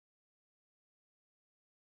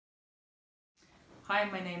Hi,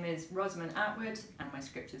 my name is Rosamund Attwood and my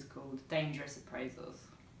script is called Dangerous Appraisals.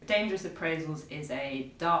 Dangerous Appraisals is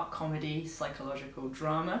a dark comedy psychological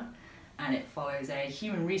drama, and it follows a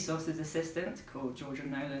human resources assistant called Georgia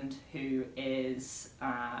Noland who is,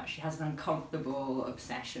 she has an uncomfortable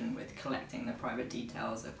obsession with collecting the private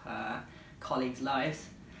details of her colleagues' lives.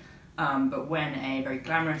 But when a very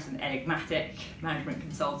glamorous and enigmatic management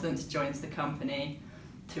consultant joins the company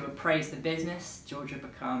to appraise the business, Georgia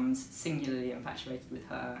becomes singularly infatuated with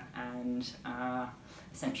her and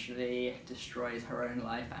essentially destroys her own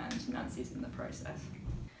life and Nancy's in the process.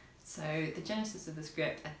 So the genesis of the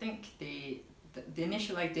script, I think the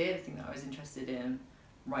initial idea, the thing that I was interested in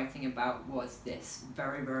writing about was this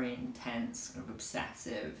very, very intense, kind of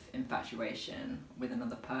obsessive infatuation with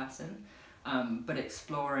another person, but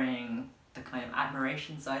exploring the kind of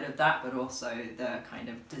admiration side of that, but also the kind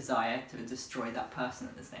of desire to destroy that person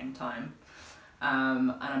at the same time.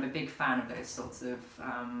 And I'm a big fan of those sorts of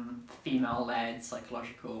female-led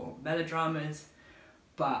psychological melodramas,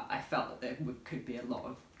 but I felt that there could be a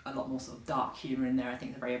lot more sort of dark humour in there. I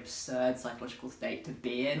think it's a very absurd psychological state to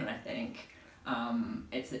be in, and I think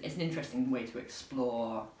it's an interesting way to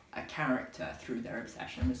explore a character through their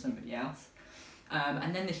obsession with somebody else.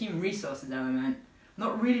 And then the human resources element, I'm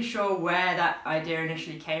not really sure where that idea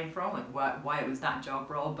initially came from, like why it was that job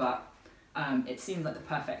role, but it seemed like the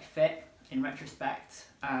perfect fit in retrospect,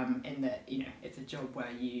 in that, you know, it's a job where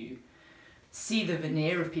you see the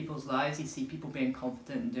veneer of people's lives, you see people being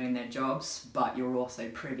confident and doing their jobs, but you're also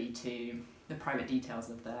privy to the private details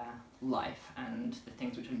of their life and the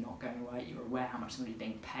things which are not going right. You're aware how much somebody's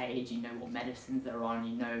being paid, you know what medicines they're on,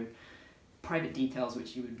 you know private details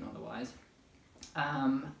which you wouldn't otherwise.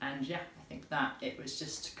 And yeah, I think that it was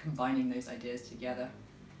just combining those ideas together.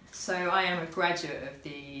 So I am a graduate of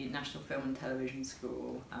the National Film and Television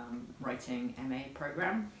School Writing MA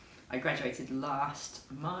programme. I graduated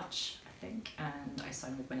last March, I think, and I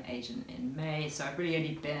signed with my agent in May, so I've really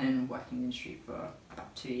only been working in the industry for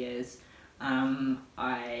about 2 years.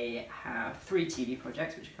 I have 3 TV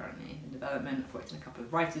projects which are currently in development. I've worked in a couple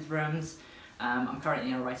of writers' rooms. I'm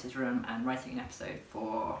currently in a writer's room and writing an episode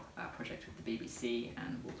for a project with the BBC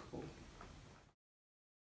and Wall to Wall.